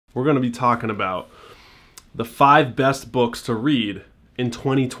We're going to be talking about the 5 best books to read in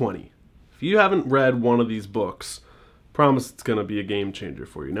 2020. If you haven't read one of these books, promise it's going to be a game changer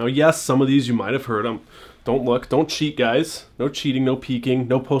for you. Now, yes, some of these you might have heard them. Don't look, don't cheat, guys. No cheating, no peeking,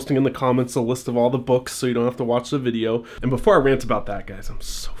 no posting in the comments a list of all the books so you don't have to watch the video. And before I rant about that, guys, I'm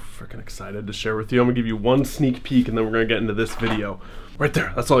so freaking excited to share with you. I'm going to give you one sneak peek and then we're going to get into this video. Right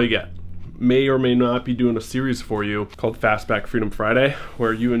there, that's all you get. May or may not be doing a series for you called Fastback Freedom Friday,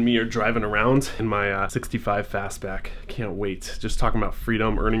 where you and me are driving around in my 65 Fastback. Can't wait. Just talking about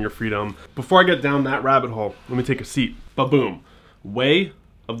freedom, earning your freedom. Before I get down that rabbit hole, let me take a seat. Ba-boom. Way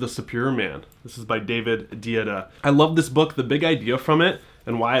of the Superior Man. This is by David Deida. I love this book. The big idea from it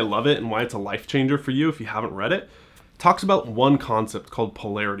and why I love it and why it's a life changer for you if you haven't read it, talks about one concept called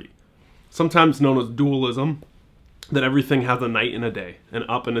polarity, sometimes known as dualism, that everything has a night and a day, an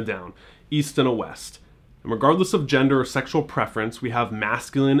up and a down, east and a west. And regardless of gender or sexual preference, we have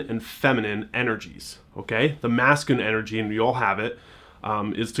masculine and feminine energies, okay? The masculine energy, and we all have it,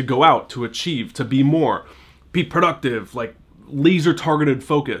 is to go out, to achieve, to be more, be productive, like laser targeted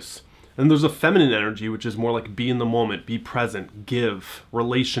focus. And there's a feminine energy, which is more like be in the moment, be present, give,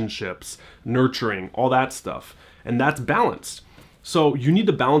 relationships, nurturing, all that stuff. And that's balanced. So you need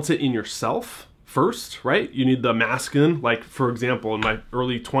to balance it in yourself first, right? You need the masculine, like for example, in my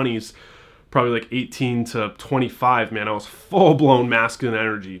early 20s, probably like 18 to 25, man, I was full-blown masculine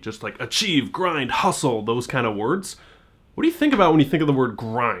energy, just like achieve, grind, hustle, those kind of words. What do you think about when you think of the word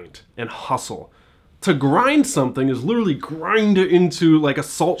grind and hustle? To grind something is literally grind it into like a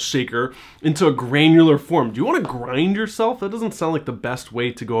salt shaker into a granular form. Do you want to grind yourself? That doesn't sound like the best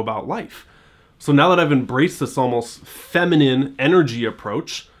way to go about life. So now that I've embraced this almost feminine energy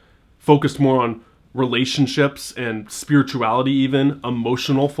approach, focused more on relationships and spirituality, even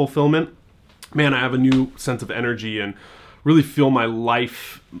emotional fulfillment, man, I have a new sense of energy and really feel my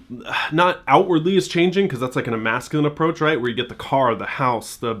life, not outwardly is changing, because that's like an masculine approach, right? Where you get the car, the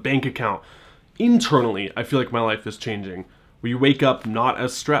house, the bank account. Internally, I feel like my life is changing. Where you wake up not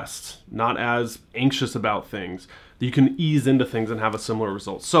as stressed, not as anxious about things. That you can ease into things and have a similar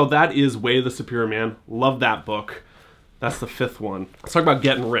result. So that is Way of the Superior Man. Love that book. That's the 5th one. Let's talk about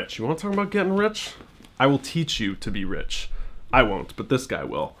getting rich. You want to talk about getting rich? I will teach you to be rich. I won't, but this guy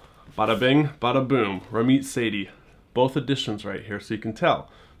will. Bada bing, bada boom. Ramit Sethi. Both editions right here so you can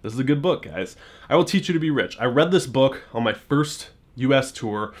tell. This is a good book, guys. I will teach you to be rich. I read this book on my first US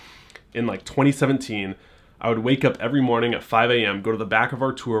tour in like 2017. I would wake up every morning at 5 a.m., go to the back of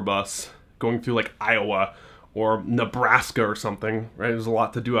our tour bus, going through like Iowa or Nebraska or something, right? There's a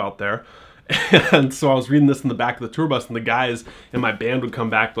lot to do out there. And so I was reading this in the back of the tour bus, and the guys in my band would come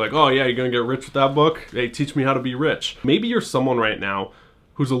back like, oh yeah, you're gonna get rich with that book? Hey, teach me how to be rich. Maybe you're someone right now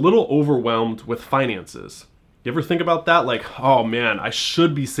who's a little overwhelmed with finances. You ever think about that? Like, oh man, I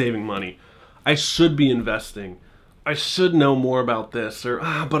should be saving money. I should be investing. I should know more about this, or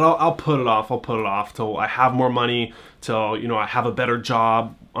but I'll put it off. I'll put it off till I have more money, till, you know, I have a better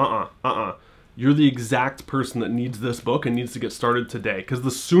job. You're the exact person that needs this book and needs to get started today. Because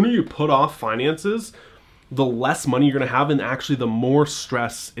the sooner you put off finances, the less money you're going to have, and actually the more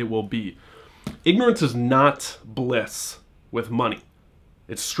stress it will be. Ignorance is not bliss with money.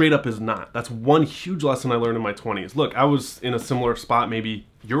 It straight up is not. That's one huge lesson I learned in my 20s. Look, I was in a similar spot maybe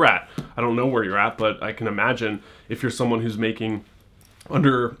you're at. I don't know where you're at, but I can imagine if you're someone who's making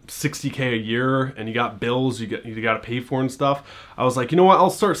under 60K a year and you got bills you got to pay for and stuff. I was like, you know what? I'll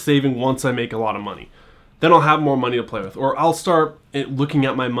start saving once I make a lot of money. Then I'll have more money to play with. Or I'll start looking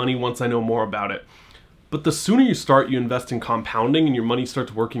at my money once I know more about it. But the sooner you start, you invest in compounding and your money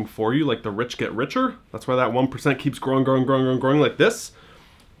starts working for you, like the rich get richer. That's why that 1% keeps growing like this.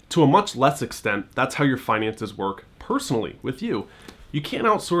 To a much less extent, that's how your finances work personally with you. You can't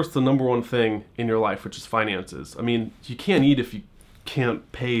outsource the #1 thing in your life, which is finances. I mean, you can't eat if you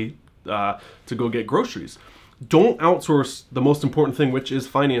can't pay to go get groceries. Don't outsource the most important thing, which is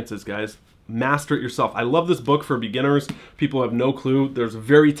finances, guys. Master it yourself. I love this book for beginners. People have no clue. There's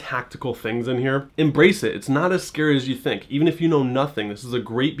very tactical things in here. Embrace it. It's not as scary as you think. Even if you know nothing, this is a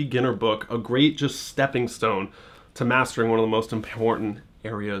great beginner book, a great just stepping stone to mastering one of the most important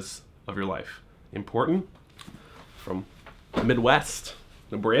areas of your life. Important? From Midwest,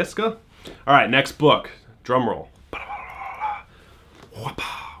 Nebraska. All right, next book. Drum roll.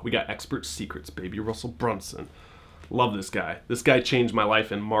 We got Expert Secrets, baby. Russell Brunson. Love this guy. This guy changed my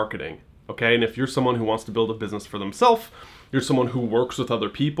life in marketing. Okay, and if you're someone who wants to build a business for themselves, you're someone who works with other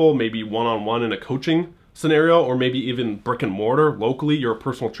people, maybe one-on-one in a coaching scenario, or maybe even brick and mortar, locally, you're a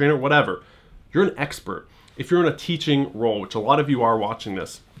personal trainer, whatever. You're an expert. If you're in a teaching role, which a lot of you are watching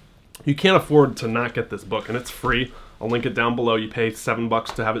this, you can't afford to not get this book, and it's free. I'll link it down below. You pay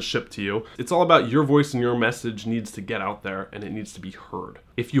 $7 to have it shipped to you. It's all about your voice, and your message needs to get out there and it needs to be heard.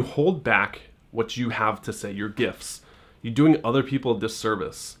 If you hold back what you have to say, your gifts, you're doing other people a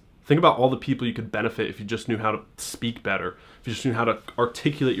disservice. Think about all the people you could benefit if you just knew how to speak better, if you just knew how to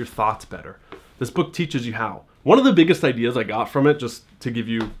articulate your thoughts better. This book teaches you how. One of the biggest ideas I got from it, just to give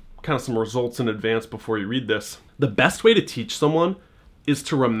you kind of some results in advance before you read this, the best way to teach someone is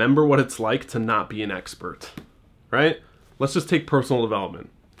to remember what it's like to not be an expert, right? Let's just take personal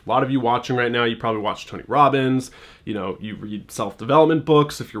development. A lot of you watching right now, you probably watch Tony Robbins, you know, you read self-development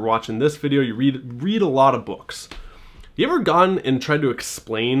books. If you're watching this video, you read a lot of books. You ever gone and tried to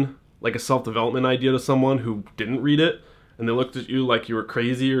explain like a self-development idea to someone who didn't read it, and they looked at you like you were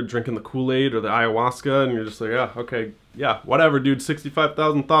crazy or drinking the Kool-Aid or the ayahuasca, and you're just like, yeah, okay, yeah, whatever, dude,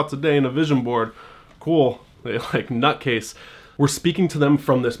 65,000 thoughts a day in a vision board. Cool. They like nutcase. We're speaking to them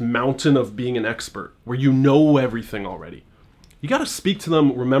from this mountain of being an expert, where you know everything already. You got to speak to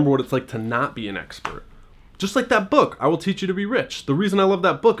them, remember what it's like to not be an expert. Just like that book, I Will Teach You to Be Rich. The reason I love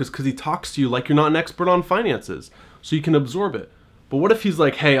that book is because he talks to you like you're not an expert on finances, so you can absorb it. But what if he's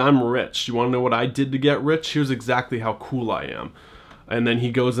like, hey, I'm rich. You want to know what I did to get rich? Here's exactly how cool I am. And then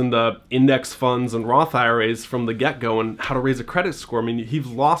he goes into index funds and Roth IRAs from the get-go and how to raise a credit score. I mean, he's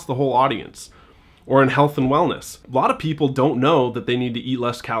lost the whole audience. Or in health and wellness. A lot of people don't know that they need to eat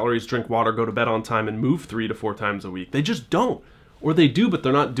less calories, drink water, go to bed on time, and move 3 to 4 times a week. They just don't. Or they do, but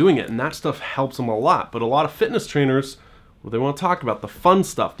they're not doing it. And that stuff helps them a lot. But a lot of fitness trainers, well, they want to talk about the fun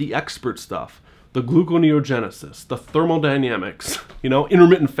stuff, the expert stuff. The gluconeogenesis, the thermodynamics, you know,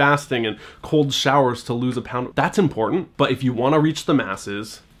 intermittent fasting and cold showers to lose a pound. That's important. But if you want to reach the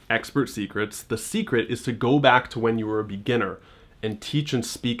masses, expert secrets, the secret is to go back to when you were a beginner and teach and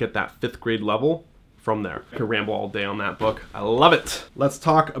speak at that 5th grade level from there. I could ramble all day on that book. I love it. Let's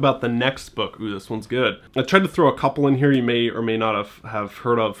talk about the next book. Ooh, this one's good. I tried to throw a couple in here you may or may not have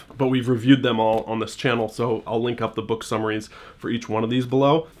heard of, but we've reviewed them all on this channel, so I'll link up the book summaries for each one of these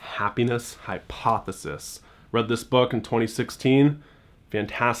below. Happiness Hypothesis. Read this book in 2016.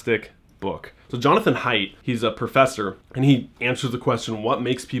 Fantastic book. So Jonathan Haidt, he's a professor, and he answers the question, what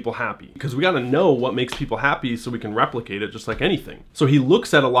makes people happy? Because we got to know what makes people happy so we can replicate it just like anything. So he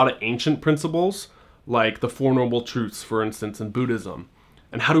looks at a lot of ancient principles, like the Four Noble Truths, for instance, in Buddhism.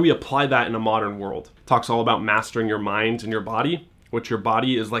 And how do we apply that in a modern world? Talks all about mastering your mind and your body, which your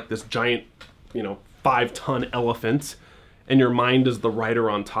body is like this giant, 5-ton elephant, and your mind is the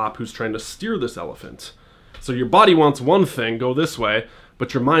rider on top who's trying to steer this elephant. So your body wants one thing, go this way,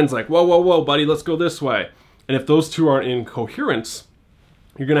 but your mind's like, whoa, whoa, whoa, buddy, let's go this way. And if those two aren't in coherence,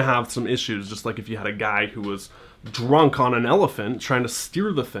 you're gonna have some issues, just like if you had a guy who was drunk on an elephant trying to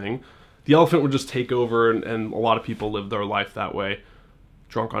steer the thing, the elephant would just take over, and a lot of people live their life that way,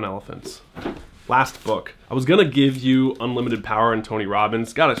 drunk on elephants. Last book. I was gonna give you Unlimited Power and Tony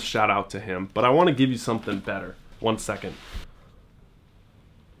Robbins, got a shout out to him, but I wanna give you something better. 1 second.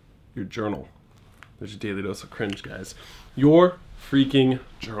 Your journal. There's your daily dose of cringe, guys. Your freaking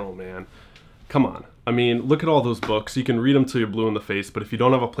journal, man. Come on. I mean, look at all those books. You can read them till you're blue in the face, but if you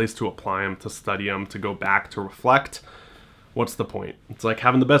don't have a place to apply them, to study them, to go back, to reflect, what's the point? It's like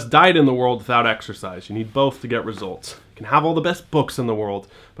having the best diet in the world without exercise. You need both to get results. You can have all the best books in the world,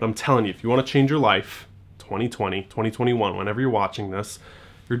 but I'm telling you, if you want to change your life, 2020, 2021, whenever you're watching this,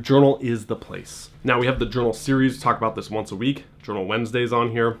 your journal is the place. Now we have the journal series, talk about this once a week. Journal Wednesdays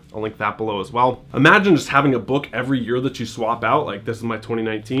on here. I'll link that below as well. Imagine just having a book every year that you swap out, like this is my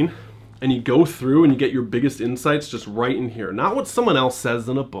 2019, and you go through and you get your biggest insights just right in here. Not what someone else says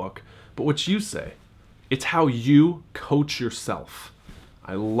in a book, but what you say. It's how you coach yourself.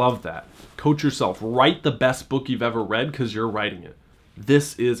 I love that. Coach yourself. Write the best book you've ever read because you're writing it.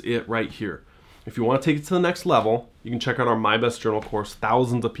 This is it right here. If you want to take it to the next level, you can check out our My Best Journal course.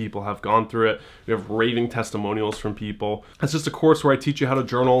 Thousands of people have gone through it. We have raving testimonials from people. It's just a course where I teach you how to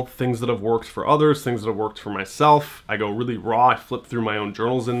journal, things that have worked for others, things that have worked for myself. I go really raw. I flip through my own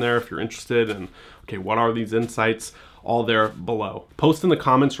journals in there if you're interested. And okay, what are these insights? All there below. Post in the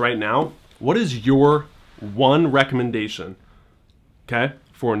comments right now, what is your one recommendation, okay,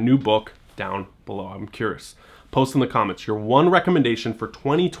 for a new book down below? I'm curious. Post in the comments your one recommendation for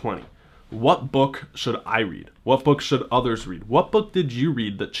 2020. What book should I read? What book should others read? What book did you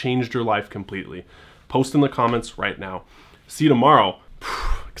read that changed your life completely? Post in the comments right now. See you tomorrow.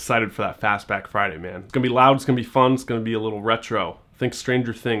 Excited for that Fastback Friday, man. It's gonna be loud, it's gonna be fun, it's gonna be a little retro. Think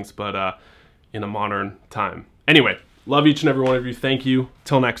Stranger Things, but in a modern time. Anyway, love each and every one of you. Thank you.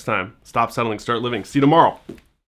 Till next time. Stop settling, start living. See you tomorrow.